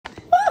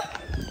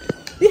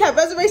We have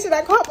reservation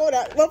at Carbone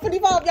at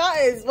 145. Y'all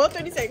is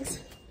 136.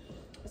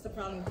 What's the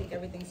problem? You think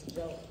everything's a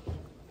joke?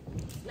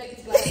 Like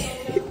it's glass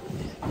over there?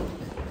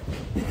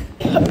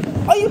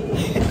 Are you?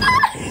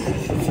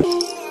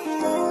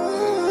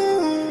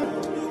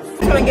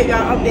 Just want to get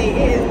y'all an update.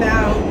 It is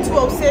now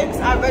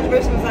 2:06. Our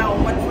reservation is now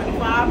on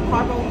 145.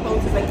 Carbone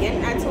closes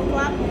again at 2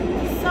 o'clock.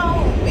 So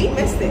we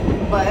missed it,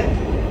 but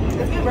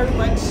it's been very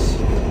much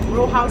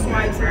Real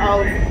Housewives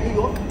of New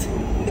York.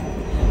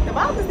 The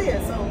vibe is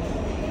there, so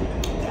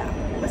yeah,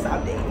 that's the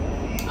update.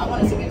 I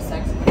want to see your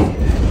sex.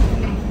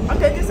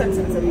 Okay, just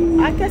sensitive.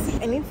 I guess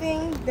if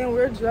anything, then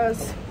we're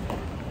just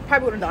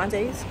probably go to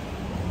Dante's.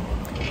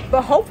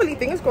 But hopefully,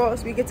 fingers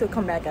crossed, we get to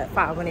come back at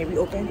 5 when they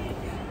reopen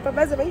for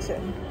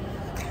reservation.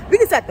 We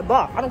can sit at the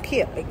bar. I don't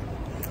care. Like,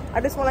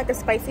 I just want like a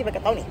spicy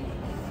rigatoni.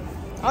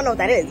 I don't know what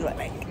that is, but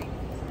like,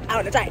 I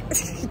want to try it.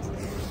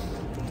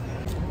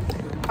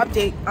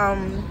 Update.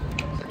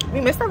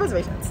 We missed our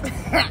reservations.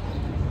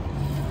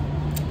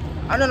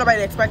 I know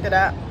nobody expected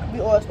that. We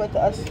all expected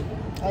us.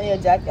 I need a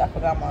jacket. I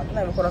forgot mine. I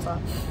never put us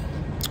on.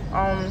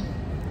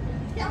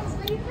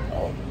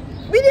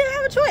 We didn't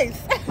have a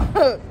choice.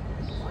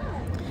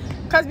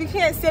 Cause we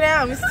can't sit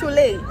down. It's too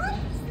late.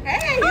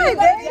 Hey, hi,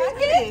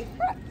 Davey.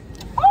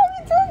 Oh,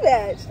 we do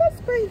that.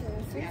 That's crazy.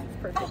 Yeah.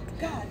 Perfect. Oh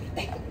God,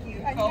 thank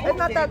you. It's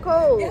not that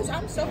cold. Yes,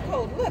 I'm so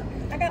cold. Look,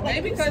 I got like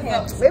maybe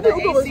because maybe the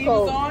Uber was AC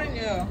cold. was on.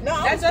 Yeah.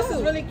 No, that dress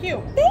is really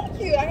cute. Thank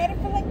you. I got it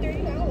for like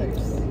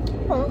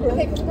 $30. Oh,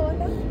 okay. Can we go like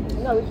that?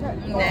 No, we can't.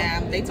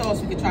 Nah, they told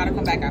us we could try to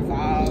come back at 5.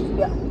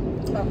 Yeah.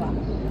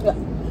 Yeah.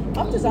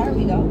 Up to Zara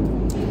we go.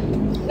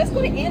 Let's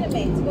go to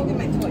Anime to go get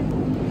my toy.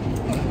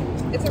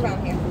 It's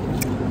around here.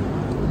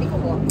 We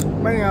can walk.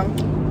 Bring on.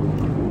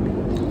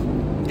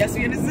 Yes,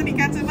 we in the city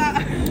catching up.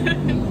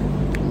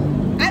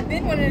 I've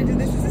been wanting to do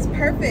this. This is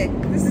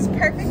perfect. This is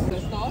perfect.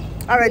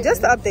 All right,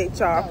 just to update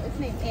y'all. Oh, it's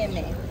named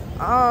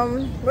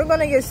Anime. We're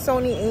gonna get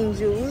Sony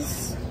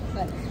Angels.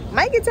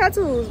 Might get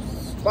tattoos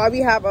while we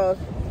have a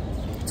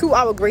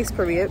 2-hour grace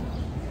period.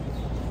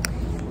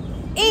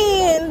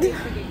 And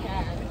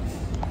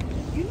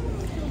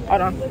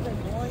hold on.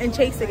 And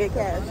Chase to get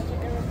cash.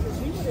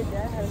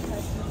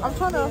 I'm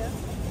trying to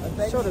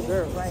show the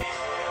girl, right?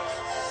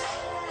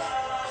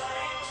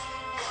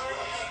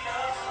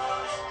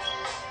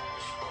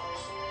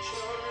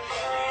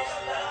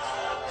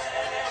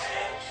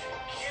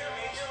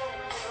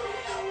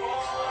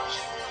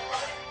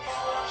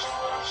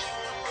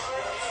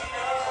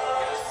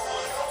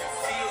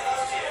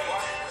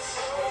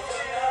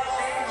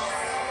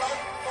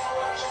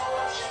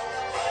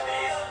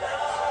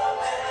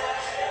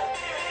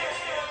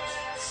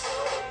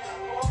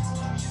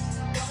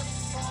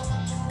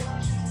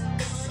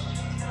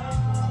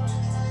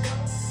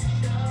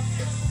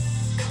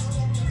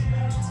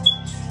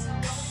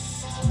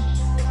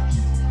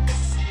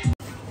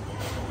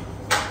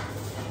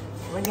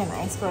 We're getting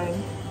ice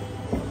cream.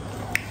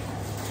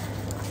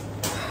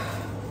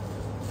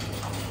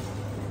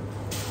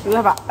 We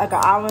have like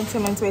an hour and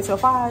 10 minutes wait till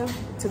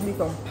 5 till we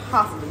can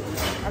possibly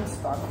eat. I'm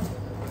starving.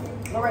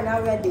 But right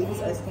now we got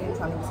Davey's Ice Cream.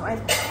 Trying to get some ice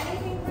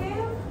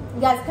cream.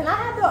 Guys, can I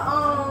have the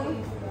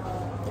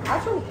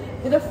actually,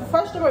 did the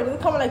fresh strawberry, does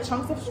it come with like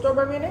chunks of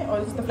strawberry in it, or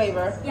is this the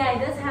flavor? Yeah,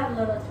 it does have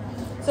little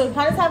chunks. So can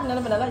I just have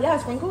vanilla vanilla? Yeah,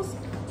 sprinkles?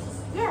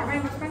 Yeah,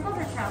 rainbow sprinkles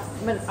or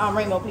chocolate?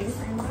 Rainbow, please.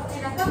 Rainbow.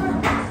 Okay, that's over.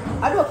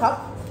 I do a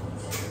cup.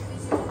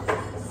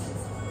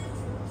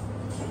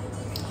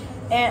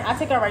 And I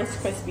take a Rice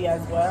Krispie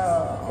as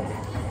well.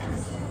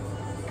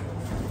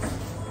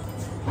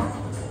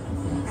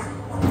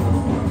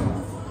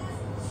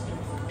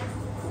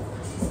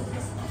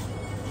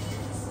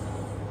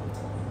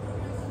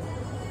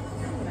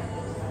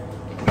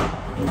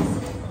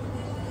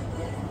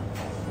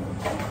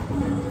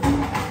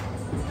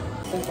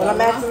 Well,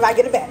 I'm asking if I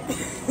get it back.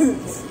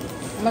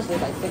 How much was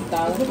it, like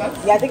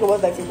 $6? Yeah, I think it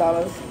was like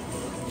 $6.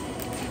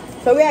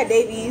 So we had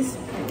Davey's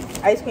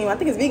Ice Cream. I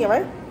think it's vegan,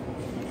 right?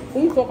 Who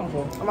are you talking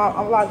for?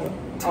 I'm vlogging.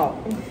 Oh.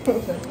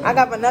 I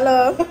got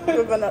vanilla.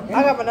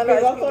 I got vanilla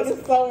ice cream.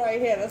 This phone right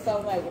here. That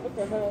sounds like, what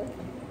the hell?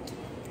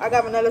 I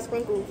got vanilla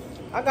sprinkles.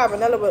 I got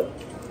vanilla with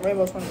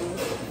rainbow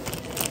sprinkles.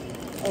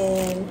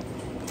 And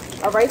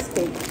a rice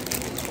cake.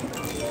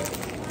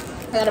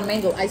 I got a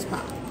mango ice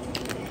pop.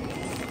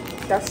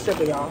 That's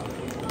sugar, y'all.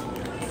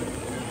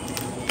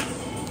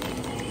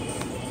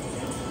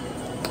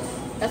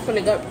 That's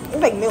really good.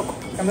 It's like milk.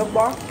 A milk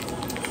bar.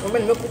 Remember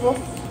the milk before?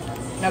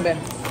 Not bad.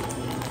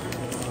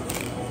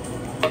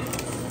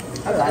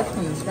 I was ice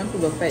cream and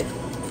sprinkled with fake.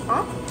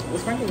 Huh? The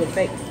sprinkled with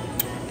fake.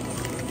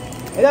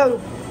 It got a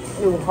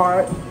little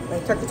hard.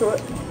 Like texture to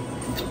it.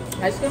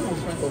 Ice cream or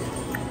sprinkled?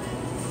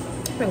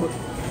 Sprinkled.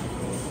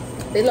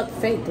 They look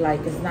fake,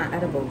 like it's not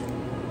edible.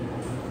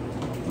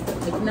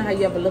 Like, you know how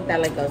you ever looked at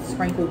like a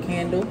sprinkled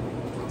candle?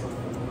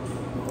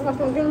 I got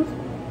some candles.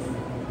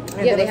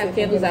 Yeah, they have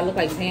candles that look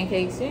like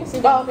pancakes. You see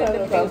Oh, them? okay,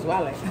 Them okay. candles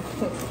wild like.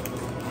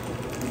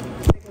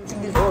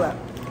 Use all that.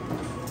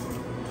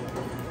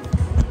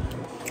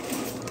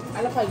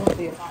 I love how you want to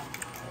do your phone.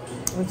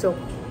 Me too.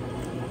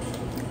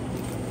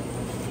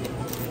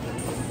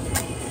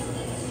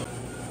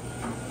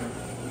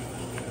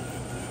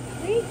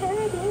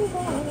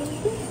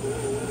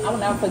 I will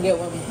never forget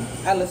when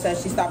Ella said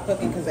she stopped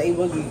cooking because A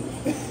Boogie.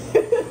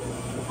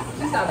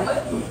 She stopped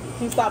what?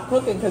 She stopped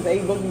cooking because A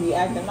Boogie be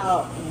acting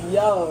out.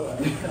 Yo.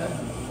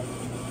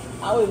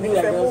 I always knew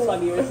that girl was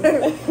funny.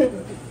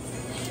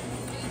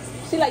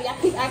 She like, y'all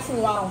keep asking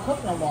me why I don't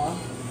cook no more.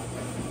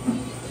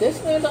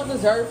 This man don't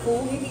deserve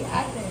food. He be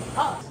acting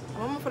up.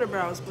 I'm for the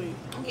brows, please.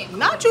 Okay.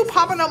 Not you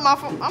popping up my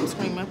phone. I'm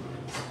screaming.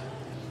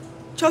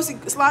 Chelsea,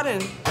 slide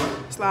in.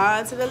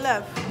 Slide to the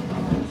left.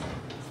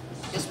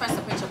 Just press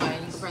the picture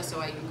button. You can press it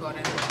while you record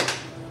it.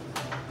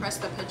 Press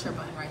the picture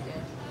button right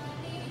there.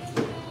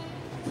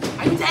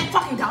 Are you that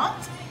fucking dumb?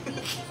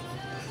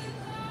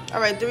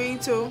 All right, 3,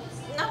 2.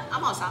 No,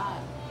 I'm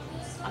outside.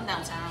 I'm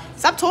downtown.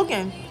 Stop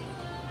talking.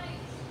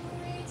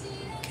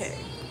 Okay.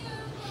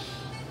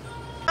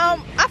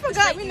 I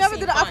forgot we never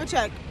did an outfit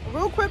check.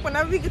 Real quick,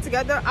 whenever we get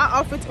together, our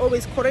outfits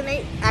always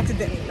coordinate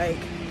accidentally. Like,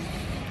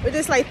 we're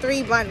just like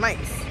 3 blind mice.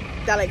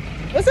 That like,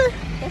 what's it?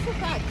 That's a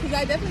fact. Because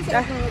I definitely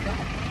said it's going to look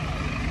bad.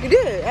 You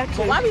did, actually.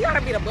 But why we got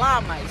to be the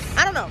blind mice?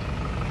 I don't know.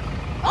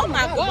 Oh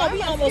my God,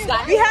 we almost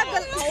got We had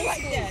the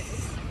like that.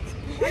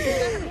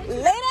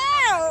 lay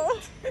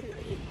down.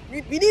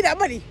 We need that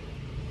money.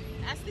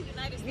 That's the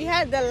United States. We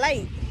had the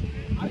light.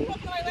 Are you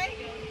walking the right way?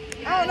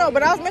 I don't know,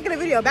 but I was making a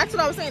video. Back to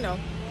what I was saying though.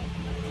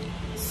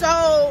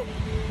 So,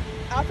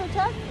 outfit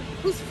check.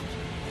 Who's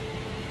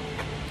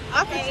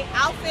Okay,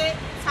 outfit,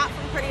 top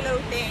from Pretty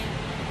Little Thing.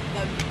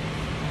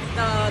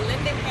 The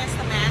Linden pants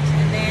to match,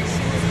 and then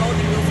shoes,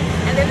 golden boots.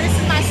 And then this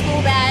is my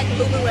school bag,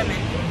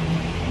 Lululemon.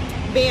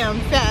 bam,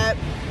 fab.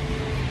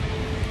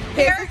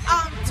 Here,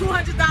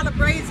 $200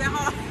 braids at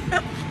home.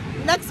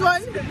 Next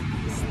one.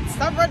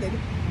 Stop running.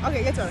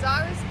 Okay, get to it.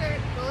 Zara skirt,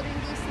 golden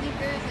blue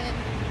sneakers, and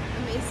a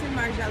Mason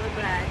Margiela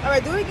bag. All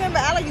right, do it again,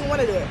 but I like you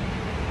want to do it.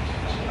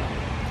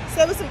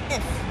 Say with some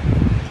if.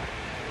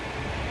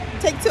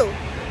 Take 2.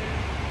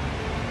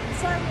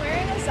 So I'm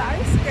wearing a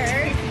Zara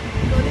skirt,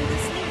 golden blue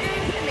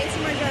sneakers, and a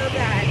Mason Margiela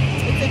bag.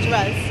 It's a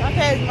dress.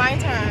 Okay, it's my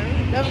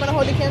turn. Never gonna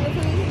hold the camera,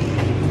 please.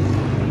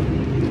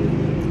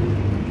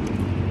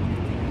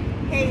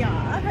 Hey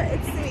y'all,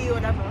 it's me,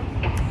 whatever.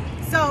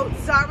 So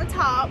Zara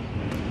top,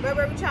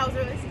 Burberry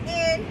trousers,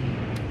 and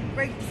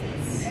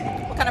braces.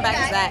 What kind of bag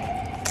is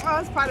that? Oh,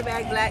 it's Prada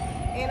bag, black.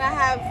 And I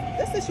have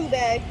this is a shoe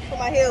bag for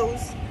my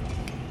heels.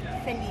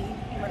 Fendi,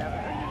 whatever.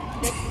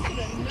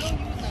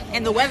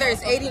 And the weather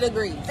is 80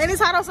 degrees. And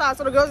it's hot outside,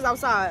 so the girls is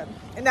outside.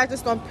 And that's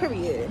just on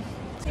period.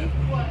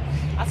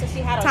 I said she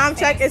had a Time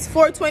check is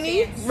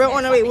 4:20. We're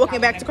on our way walking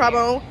back to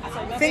Carbone.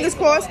 Fingers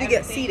crossed we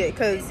get seated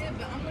because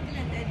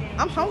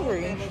I'm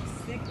hungry.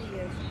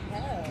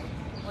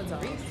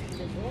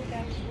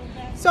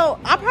 So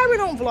I probably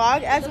don't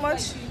vlog as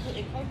much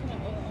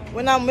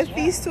when I'm with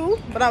these two,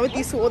 but I'm with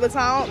these two all the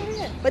time.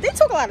 But they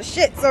talk a lot of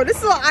shit, so this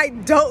is why I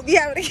don't be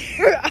having to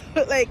hear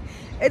out. Like,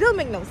 it don't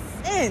make no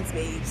sense,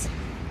 babes.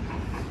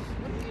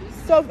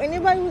 So if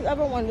anybody who's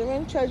ever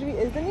wondering, Treasury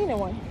is the Nina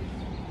one.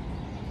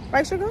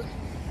 Right, sugar?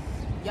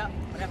 Yup,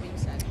 whatever you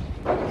said.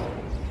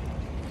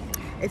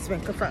 It's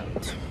been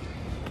confirmed.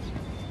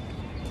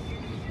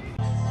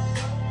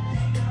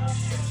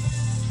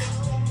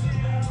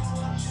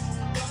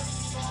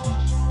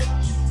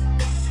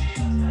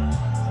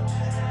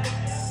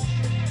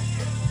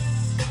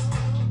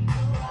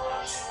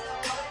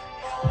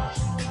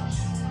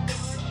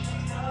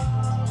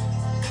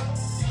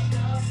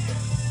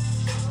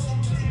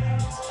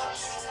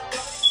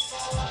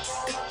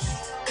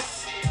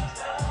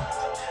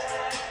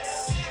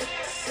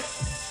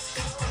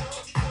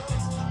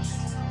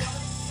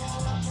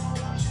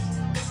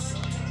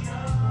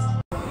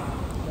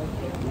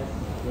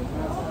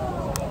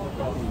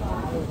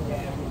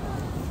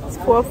 It's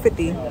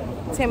 4:50,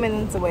 10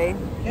 minutes away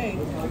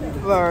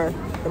for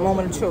the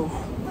moment of truth.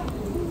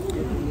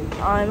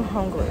 I'm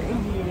hungry.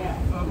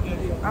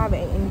 I haven't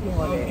eaten anything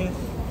all day.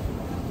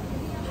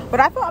 But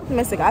I feel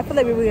optimistic. I feel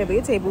like we were gonna be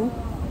at a table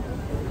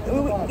and we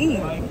would eat.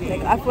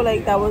 Like, I feel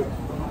like that was,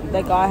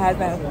 like, God has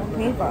that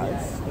plan for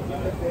us.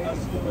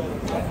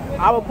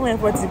 I would plan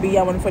for it to be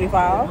at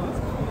 1:45,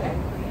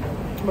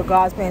 but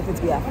God's plan for it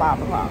to be at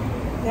 5 o'clock,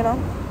 you know?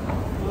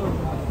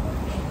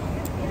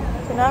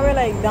 So now we're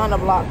like down the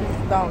block,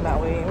 down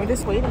that way, and we're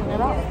just waiting it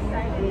out.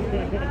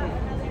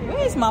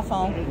 Where is my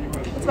phone?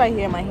 It's right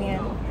here in my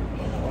hand.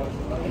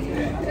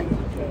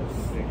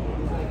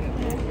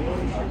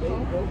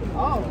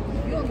 Oh,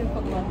 you don't give a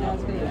fuck about that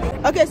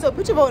video. Okay, so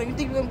put your vote in. You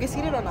think we're gonna get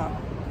seated or not?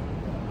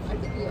 I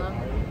think we are.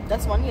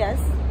 That's one yes.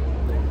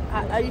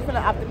 Are you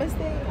feeling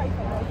optimistic? How you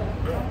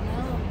feeling?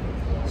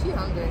 She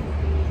hungry.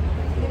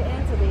 Good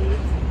answer, babe.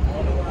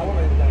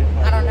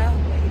 I don't know.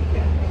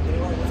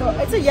 So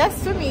it's a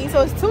yes for me.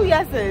 So it's 2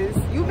 yeses.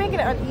 You making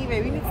it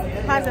uneven. We need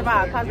positive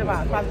vibe, positive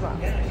vibe, positive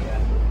vibe.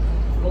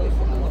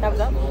 That was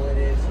up.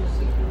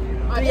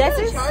 3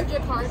 yeses? Charge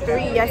your card.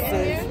 3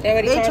 yeses. They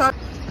already charged.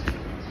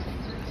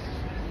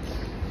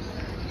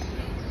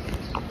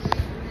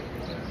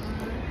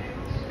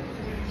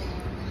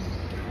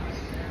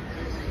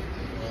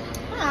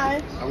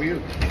 Hi. How are you?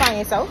 Find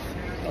yourself.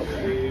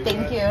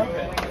 Thank you.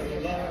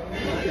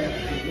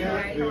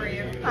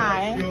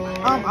 Hi.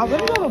 I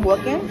really want to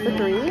walk in for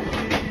 3.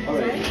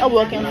 A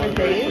walk in for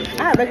 3.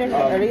 I had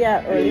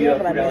reservations earlier,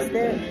 but I missed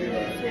it.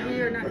 So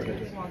we are not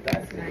taking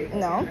walk-ins tonight.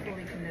 No.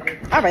 Fully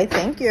committed. All right,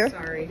 thank you.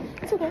 Sorry.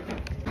 It's okay.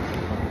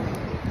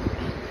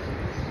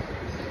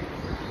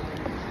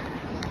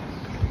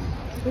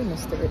 We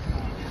missed it.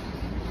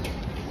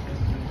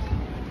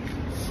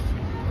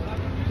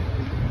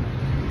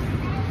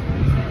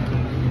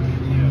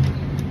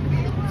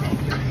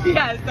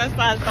 Yes, that's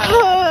fine.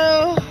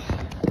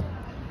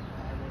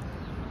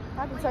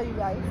 I can tell you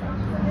guys.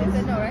 Is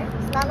it no, right?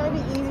 It's not going to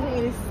be easy for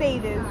me to say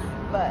this,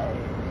 but...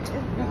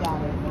 You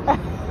got it.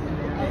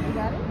 You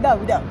got it? No,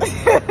 we don't.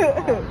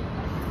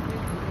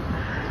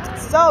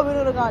 So, we're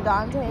going to go on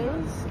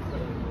Dante's.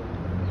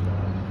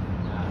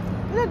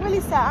 You look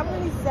really sad. I'm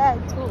really sad,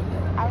 too.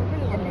 I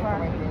really want to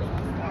cry.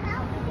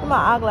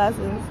 My eyeglasses.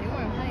 You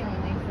weren't playing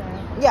when they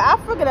said. Yeah, I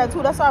figured that,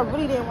 too. That's why I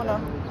really didn't want to...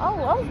 Oh,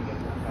 well.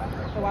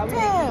 So why would they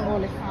take all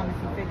this time if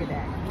you figured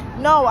that?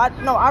 No,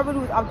 I really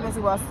was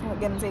optimistic while I was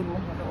getting the table.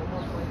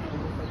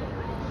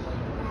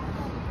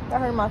 That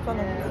hurt my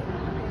feelings.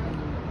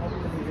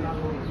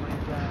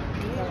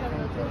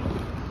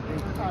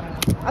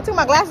 I took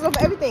my glasses off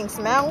for everything.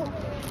 Smell.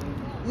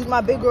 Use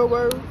my big girl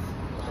words.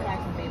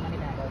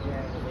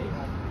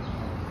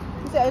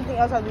 You said anything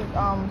else I do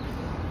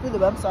through the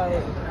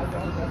website.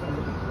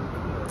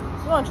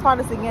 So we're gonna try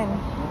this again.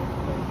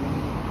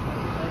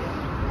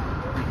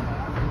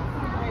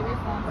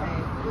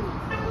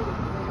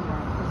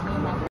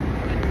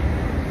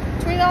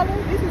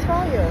 $20? This is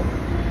fire.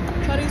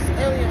 Try these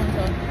alien ones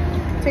on.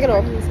 Take it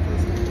off.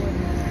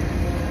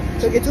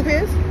 So get 2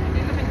 pairs?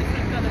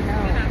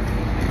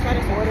 Try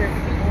to order.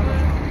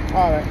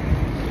 Alright.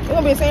 You're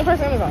gonna be the same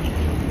person Amazon.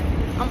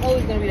 I'm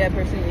always gonna be that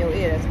person in your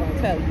ear that's gonna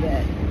tell you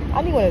that.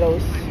 I need one of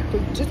those.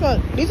 Just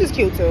one. These is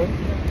cute too.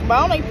 But I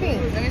don't like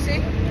pink. Let me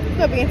see. It's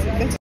gonna be into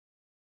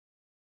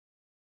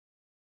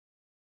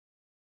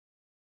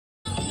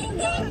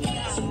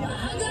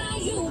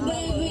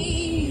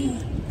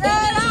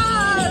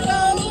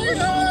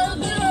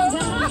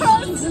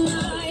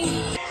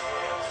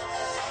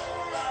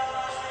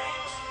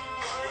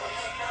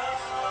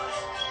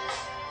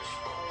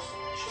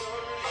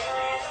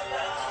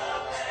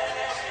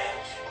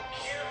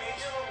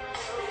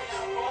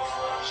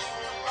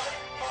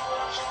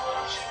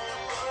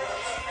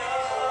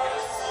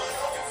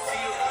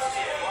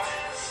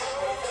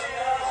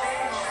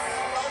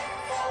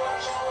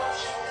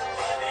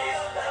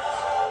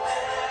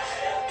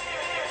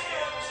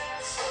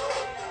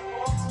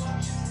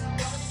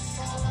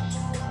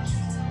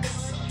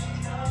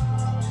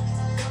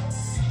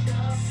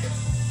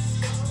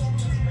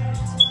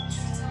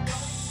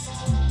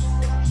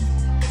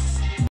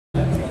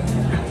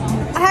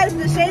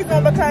the shades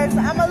on because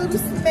I'm a little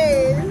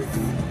smizz.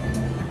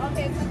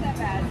 Okay, it's not that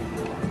bad.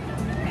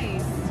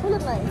 Nice. Who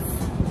look nice?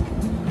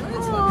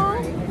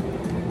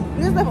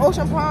 That's We just left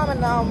Ocean Palm and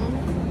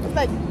it's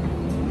like 8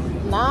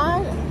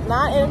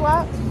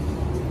 o'clock.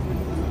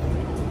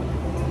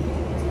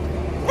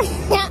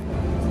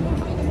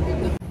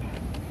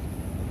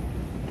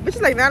 Bitch,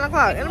 it's like 9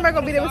 o'clock. Ain't nobody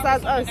gonna be there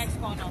besides us. Next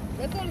corner.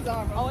 Let's go to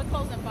Zara. Oh, it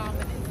closed in 5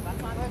 minutes.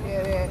 That's fine. I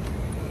get it.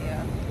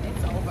 Yeah,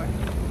 it's over.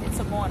 It's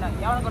a morning.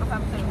 Y'all wanna go to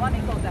 5:21? They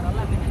closed at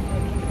 11.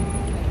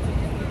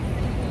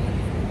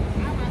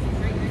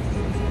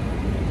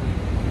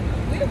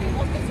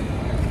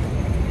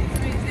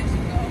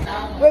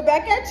 We're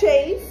back at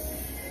Chase.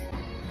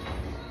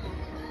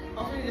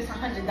 Hopefully this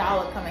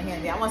 $100 come in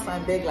handy. I want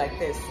something big like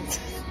this.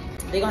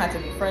 They're gonna have to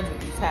be friends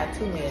with these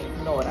tattoo men,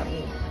 you know what I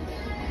mean.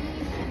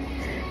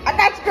 I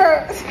got you,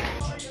 girl.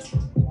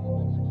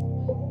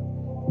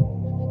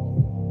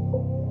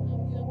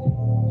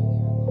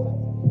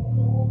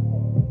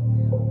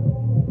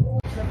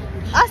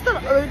 I still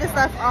ordered this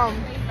stuff,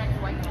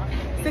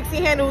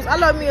 16 handles. I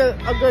love me a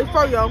good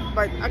fro-yo,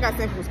 but I got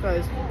samples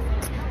because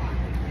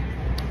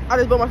I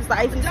just bought my sister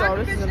icy, so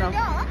this is enough.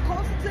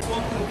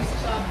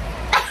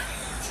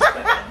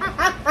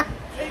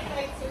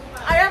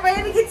 Are you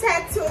ready to get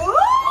tattoos?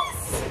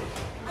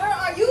 Girl,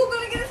 are you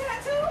gonna get a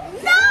tattoo?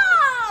 No!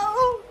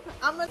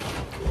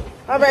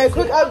 Alright,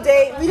 quick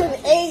update. We done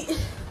ate.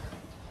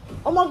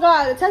 Oh my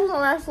god, the tattoos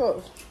on last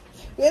foot.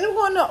 We ended up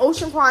going to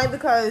Ocean Prime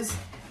because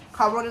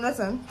Carbone and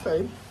nothing.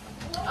 Sorry.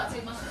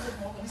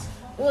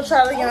 We're gonna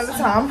try it again another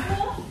time.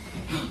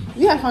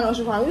 We had fun at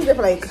Ocean Prime. We was there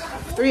for like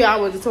 3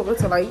 hours. It took us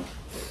to like,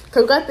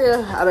 cause we got there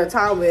at a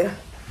time where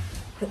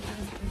the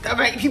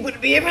right people to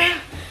be around.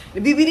 The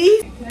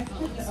BBD.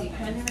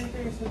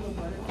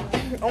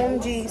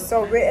 OMG,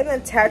 so we're in a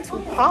tattoo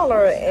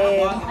parlor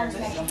and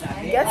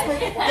guess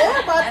what?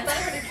 Yeah,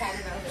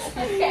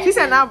 but she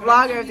said not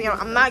vlog or everything.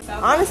 I'm not.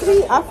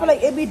 Honestly, I feel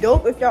like it'd be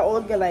dope if y'all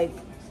all get like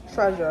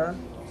treasure.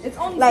 It's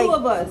only Like, 2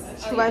 of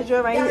us.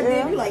 Treasure right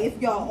here. You like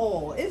if y'all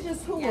all. It's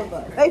just 2 of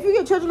us. Like if you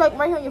get treasure like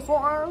right here on your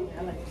forearm,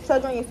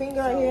 treasure on your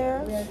finger right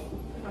here.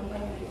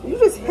 You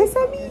just hiss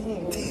at me.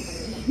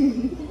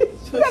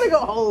 You gotta go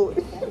hold.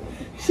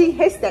 She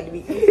hissed at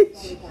me. Are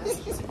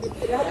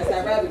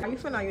you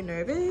feeling? Are you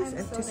nervous?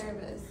 I'm so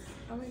nervous.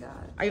 Oh my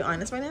god. Are you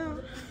honest right now?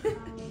 I'm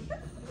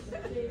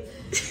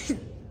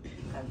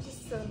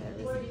just so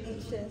nervous and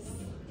anxious.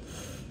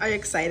 Are you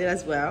excited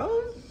as well?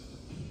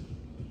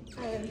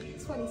 I am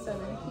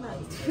 27,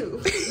 not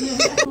 2.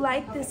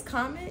 Like this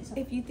comment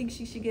if you think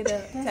she should get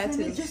a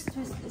tattoo. It's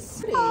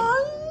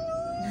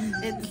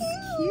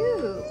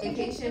cute.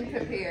 Vacation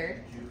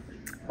prepared.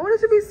 Oh,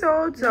 this would be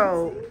so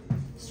dope.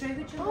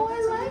 Oh,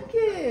 I like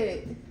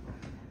it.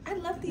 I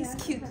love these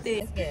cute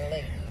things.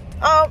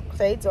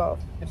 Fades off.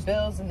 The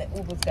bills and the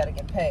Ubers gotta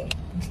get paid.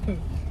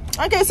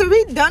 Okay, so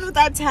we done with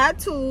our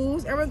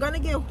tattoos and we're gonna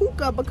get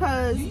hookah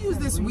because You use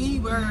this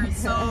weed word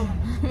so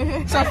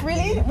so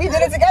freely. We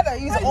did it together.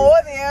 You was all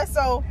there,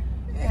 so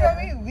you feel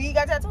me? We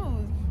got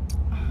tattoos.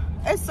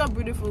 It's so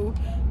beautiful.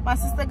 My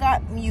sister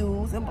got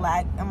Muse in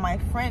black, and my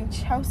friend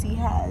Chelsea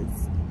has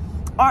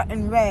art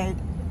in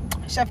red,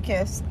 chef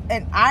kiss.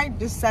 And I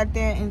just sat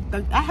there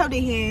and I held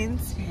their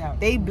hands.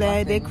 They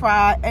bled, they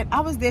cried, and I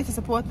was there to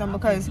support them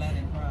because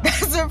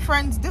that's what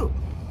friends do.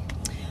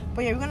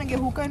 But yeah, we're gonna get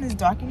hookah and it's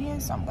dark in here,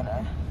 so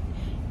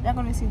y'all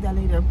gonna see that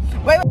later.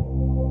 Wait.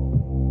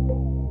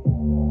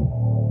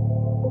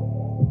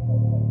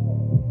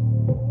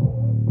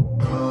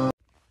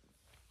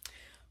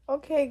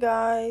 Okay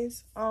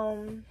guys,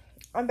 I'm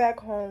back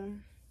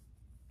home.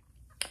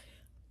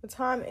 The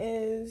time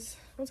is,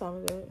 what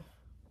time is it?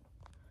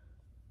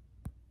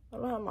 I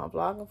don't have my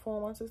vlogging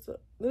phone, my sister.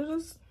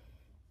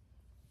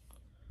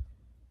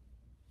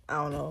 I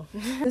don't know.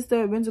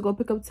 Sister went to go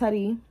pick up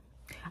Teddy.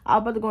 I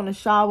was about to go in the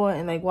shower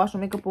and like wash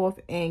my makeup off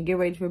and get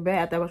ready for bed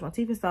after I wash my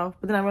teeth and stuff.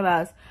 But then I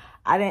realized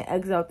I didn't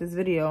exit out this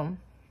video.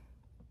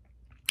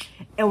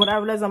 And what I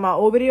realized on my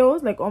old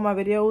videos, like all my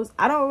videos,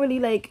 I don't really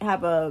like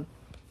have a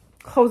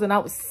closing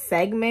out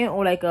segment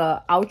or like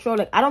a outro.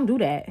 Like I don't do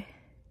that.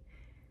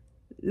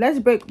 Let's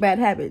break bad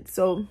habits.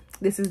 So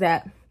this is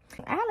that.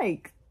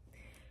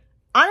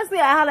 Honestly,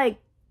 I had like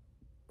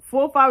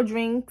 4 or 5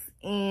 drinks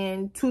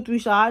and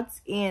 2-3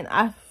 shots, and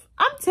I'm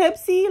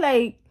tipsy,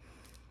 like,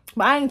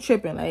 but I ain't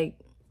tripping.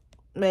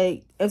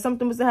 Like if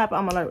something was to happen,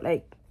 I'm alert.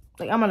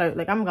 I'm alert.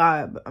 Like I'm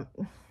God. But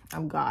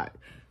I'm God.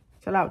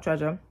 Chill out,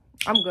 treasure.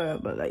 I'm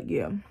good, but like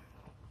yeah.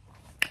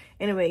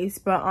 Anyways,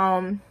 but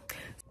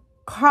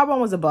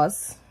Carbone was a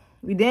bust.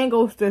 We didn't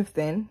go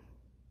thrifting.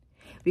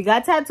 We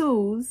got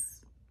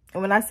tattoos,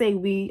 and when I say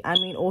we, I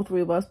mean all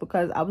 3 of us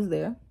because I was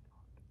there.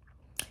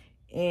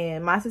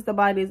 And my sister's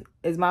body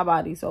is my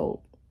body,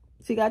 so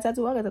she got a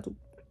tattoo, I got a tattoo.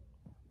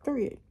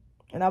 Period.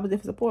 And I was there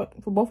for support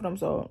for both of them,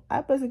 so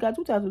I basically got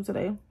 2 tattoos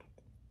today.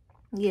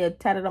 Yeah,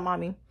 tatted up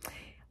mommy.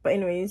 But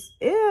anyways,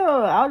 ew,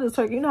 I was just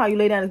talking. You know how you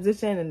lay down in a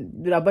position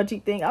and do that butt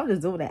cheek thing? I was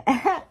just doing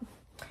that.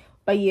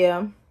 But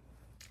yeah,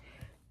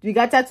 we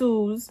got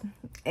tattoos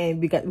and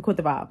we caught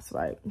the vibes,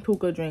 right?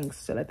 Hookah,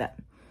 drinks, shit like that.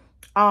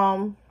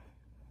 Y'all,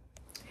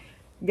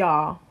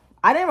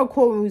 I didn't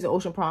record when we was at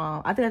Ocean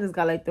Prom. I think I just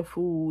got like the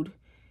food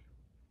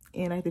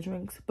and like the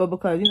drinks, but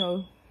because you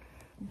know,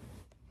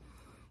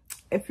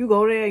 if you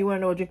go there, you want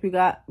to know what drink we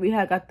got. We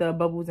had got the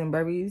bubbles and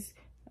berries.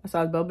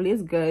 So it's bubbly.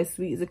 It's good. It's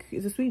sweet.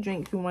 It's a sweet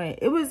drink if you want it.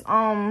 It was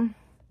I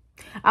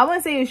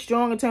wouldn't say it's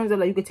strong in terms of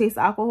like you could taste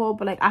the alcohol,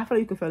 but like I feel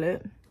like you could feel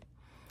it.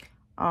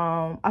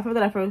 I felt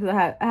that at first because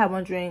I had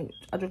one drink.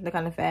 I drank that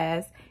kind of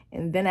fast,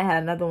 and then I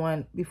had another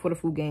one before the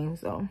food game.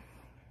 So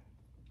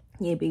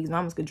yeah, babies,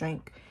 mama's good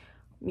drink.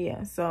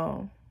 Yeah,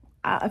 so.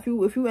 If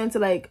you into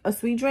like a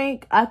sweet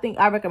drink, I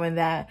recommend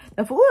that.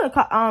 The food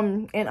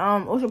in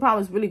Ocean Prom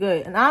was really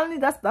good, and honestly,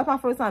 that's my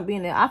first time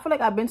being there. I feel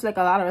like I've been to like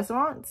a lot of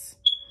restaurants,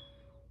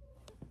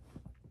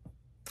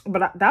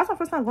 but that's my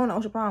first time going to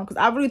Ocean Prom because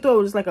I really thought it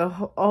was just like a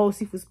whole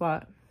seafood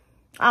spot.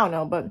 I don't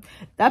know, but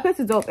that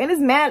place is dope, and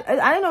it's mad.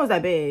 I didn't know it was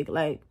that big.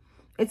 Like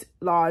it's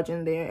large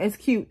in there. It's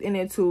cute in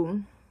there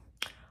too.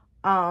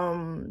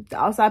 The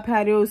outside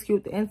patio is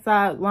cute, the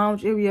inside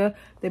lounge area,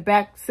 the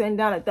back sitting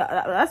down, like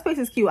that space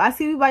is cute. I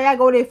see why y'all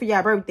go there for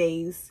your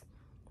birthdays.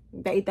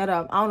 They eat that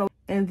up. I don't know.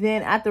 And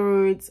then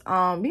afterwards,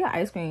 we got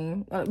ice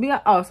cream. What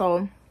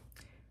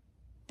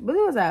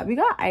was that? We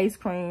got ice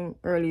cream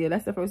earlier.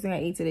 That's the first thing I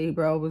ate today,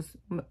 bro. Was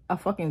a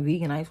fucking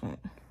vegan ice cream.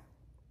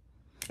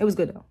 It was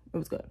good though. It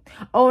was good.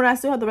 Oh, and I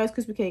still have the Rice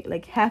Krispie cake,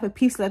 like half a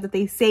piece left that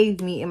they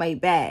saved me in my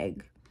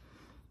bag.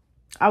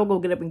 I will go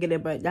get up and get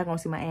it, but y'all gonna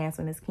see my ass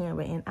on this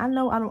camera. And I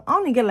know I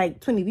only get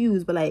like 20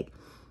 views, but like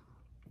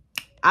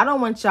I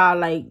don't want y'all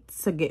like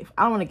to get,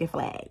 I don't want to get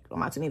flagged on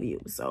my 20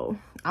 views. So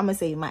I'm gonna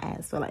save my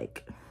ass for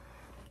like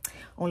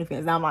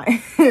OnlyFans, not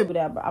mine.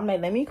 Whatever. I'm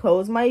like, let me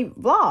close my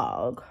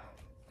vlog.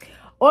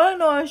 All in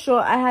all, in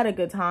short, I had a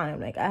good time.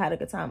 Like I had a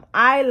good time.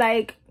 I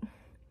like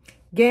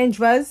getting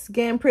dressed,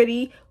 getting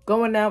pretty,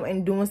 going out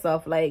and doing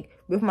stuff like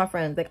with my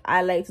friends. Like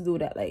I like to do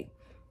that. Like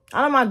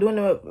I don't mind doing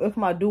it if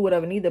I do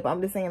whatever neither, but I'm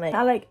just saying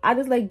like I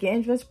just like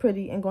getting dressed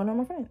pretty and going out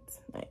with my friends.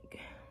 Like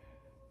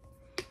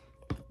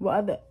what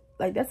other,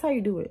 like that's how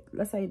you do it.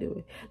 That's how you do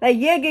it. Like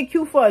yeah, get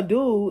cute for a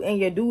dude and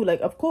your dude, like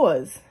of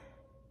course.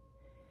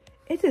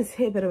 It just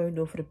hit better when you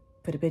do it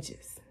for the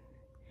bitches.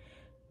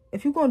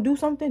 If you're gonna do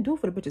something, do it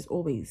for the bitches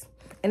always.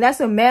 And that's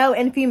a male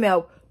and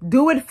female.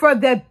 Do it for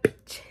the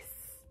bitches.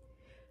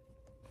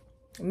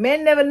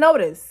 Men never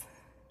notice.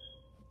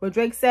 What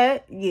Drake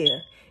said, yeah.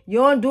 You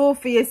don't do it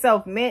for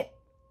yourself, man.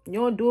 You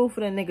don't do it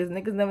for the niggas.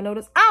 Niggas never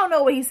notice. I don't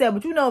know what he said,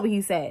 but you know what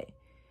he said.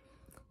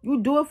 You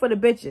do it for the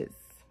bitches.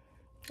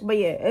 But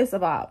yeah, it's a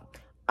vibe.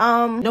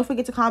 Don't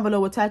forget to comment below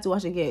what tattoo I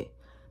should get.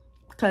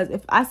 Because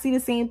if I see the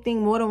same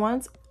thing more than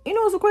once, you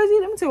know what's so crazy?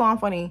 Let me tell you why I'm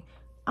funny.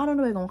 I don't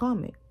know who's gonna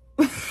comment.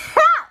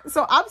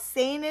 So I'm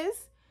saying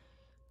this,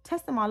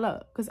 testing my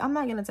luck. Because I'm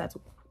not getting a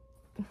tattoo.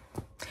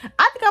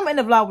 I think I'm in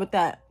the vlog with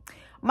that.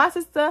 My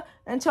sister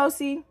and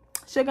Chelsea,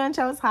 Sugar and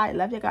Chelsea, hi,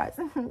 love you guys.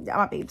 Y'all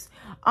my babes.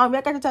 Y'all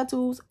got the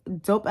tattoos,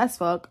 dope as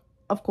fuck.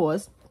 Of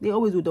course, they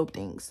always do dope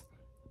things.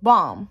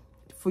 Bomb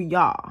for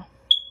y'all.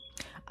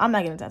 I'm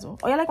not getting a tattoo.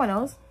 Oh, y'all like my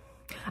nose?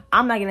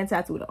 I'm not getting a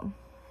tattoo though.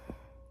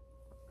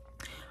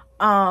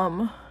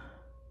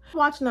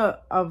 Watching a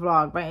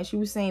vlog, right? And she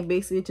was saying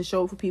basically to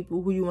show up for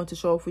people who you want to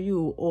show up for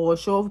you, or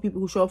show up for people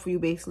who show up for you,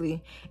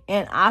 basically.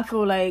 And I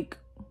feel like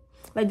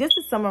just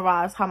to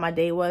summarize how my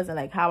day was and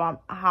like how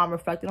I'm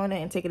reflecting on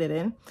it and taking it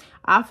in,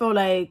 I feel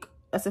like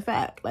that's a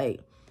fact. Like,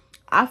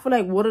 I feel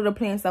like water the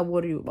plants that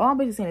water you. Well, I'm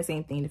basically saying the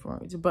same thing,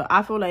 different words. But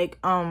I feel like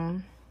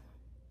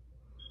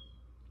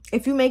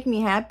if you make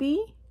me happy,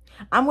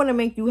 I'm gonna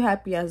make you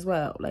happy as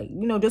well. Like,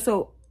 you know, just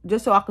so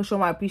I can show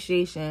my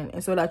appreciation,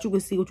 and so that you can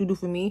see what you do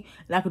for me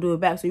and I can do it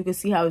back, so you can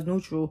see how it's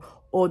neutral,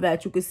 or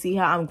that you can see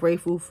how I'm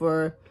grateful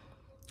for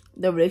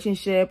the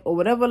relationship or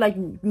whatever. Like,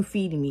 you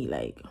feeding me.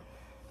 Like,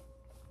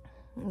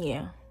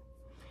 yeah,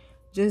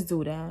 just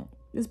do that.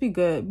 Just be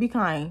good, be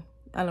kind.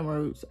 I know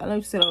words. I know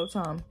you say it all the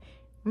time.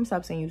 Let me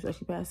stop saying you so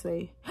she passed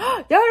away.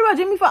 Y'all heard about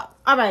Jimmy Fox?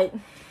 All right,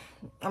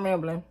 I'm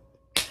rambling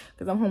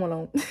because I'm home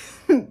alone.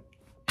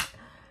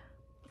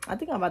 I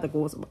think I'm about to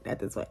go at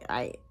this way.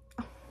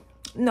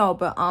 No,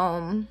 but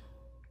I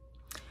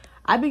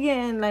be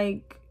getting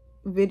like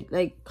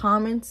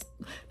comments.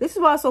 This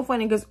is why it's so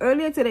funny, because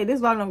earlier today,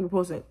 this vlog not gonna be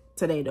posted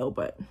today though,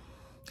 but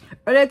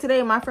earlier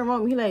today my friend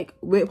wrote me, he like,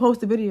 wait,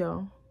 post a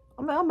video.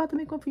 I'm like, I'm about to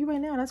make one for you right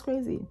now. That's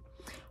crazy.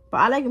 But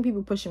I like when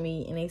people pushing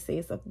me and they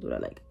say stuff to do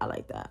that. Like, I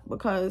like that,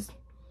 because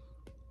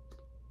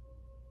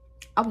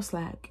I was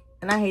slack,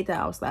 and I hate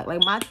that I was slack.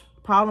 Like, my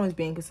problem is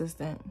being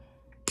consistent.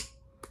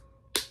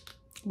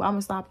 But I'm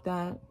gonna stop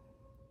that.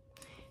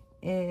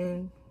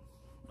 And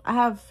I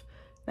have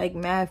like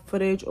mad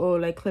footage or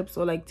like clips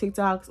or like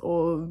TikToks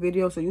or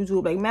videos or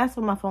YouTube, like mad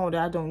on my phone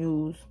that I don't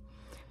use.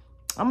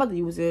 I'm about to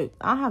use it.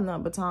 I have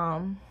nothing but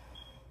time,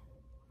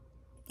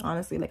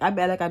 honestly. Like, I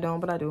bet like I don't,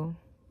 but I do.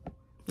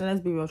 And let's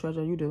be real,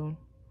 treasure, you do.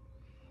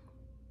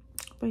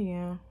 But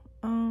yeah,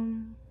 I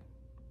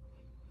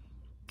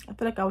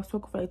feel like I was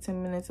talking for like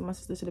 10 minutes and my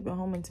sister should have been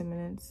home in 10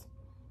 minutes.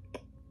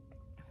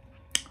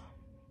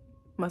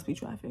 Must be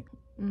traffic.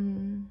 I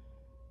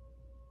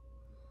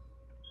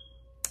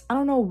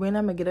don't know when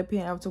I'm gonna get up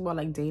here and I'll talk about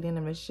like dating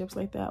and relationships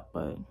like that,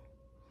 but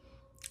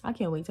I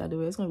can't wait till I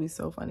do it. It's gonna be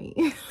so funny.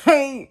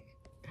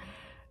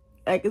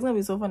 like it's gonna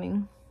be so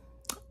funny.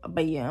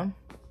 But yeah,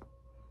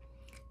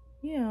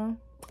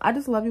 I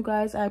just love you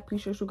guys. I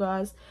appreciate you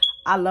guys.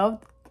 I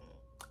love,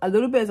 a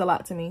little bit is a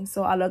lot to me,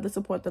 so I love the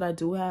support that I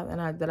do have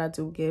and that I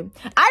do give.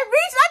 I reached 1,000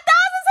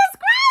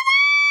 subscribers.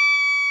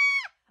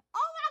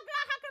 Oh my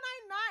god, how can I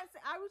not say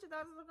I reached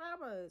 1,000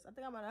 subscribers? I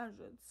think I'm at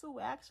 102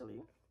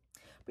 actually.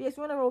 But yes,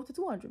 you want to roll to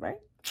 200, right?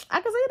 I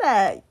can say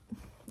that.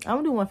 I'm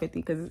gonna do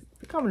 150 because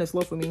it's coming in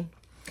slow for me.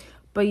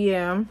 But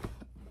yeah,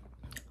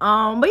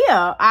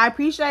 I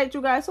appreciate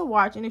you guys for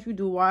watching. If you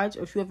do watch,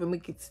 or if you ever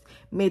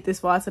made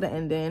this far to the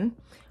ending,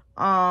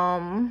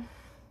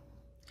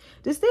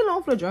 just stay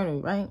along for the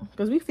journey, right?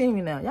 Because we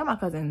filming now. Y'all my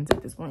cousins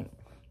at this point.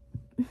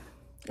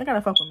 Y'all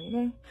gotta fuck with me,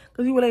 okay?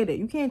 Because we related.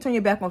 You can't turn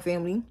your back on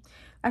family.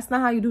 That's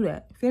not how you do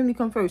that. Family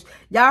come first.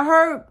 Y'all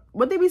heard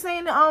what they be saying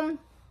in the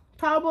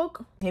power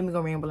book? Here me go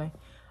rambling.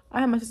 I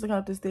had my sister come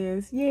up the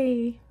stairs.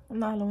 Yay. I'm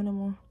not alone no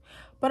more.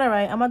 But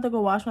alright, I'm about to go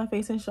wash my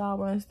face and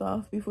shower and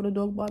stuff before the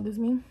dog bothers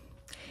me.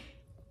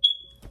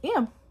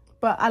 Yeah.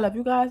 But I love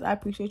you guys. I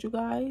appreciate you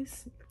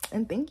guys.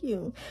 And thank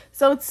you.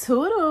 So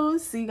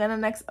toodles. See you in the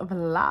next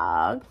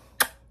vlog.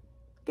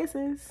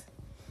 Kisses.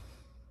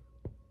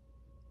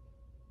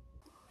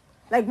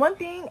 Like, one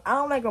thing, I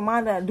don't like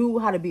remind a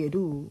dude how to be a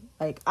dude.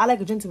 Like, I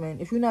like a gentleman.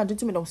 If you're not a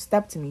gentleman, don't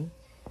step to me.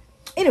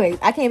 Anyways,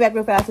 I came back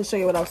real fast to show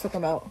you what I was talking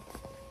about.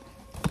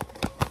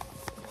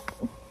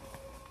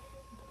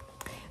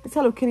 It's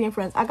Hello Kitty and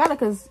Friends. I got it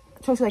because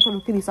Chelsea like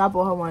Hello Kitty, so I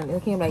bought her one. And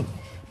it came like,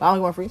 I only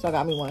want free, so I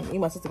got me one. Me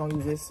and my sister gonna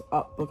use this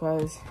up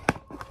because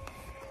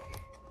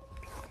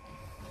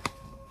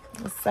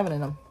there's 7 of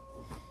them.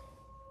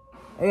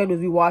 All you gotta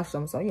do is rewash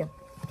them, so yeah.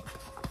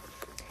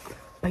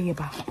 But yeah,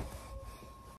 bye.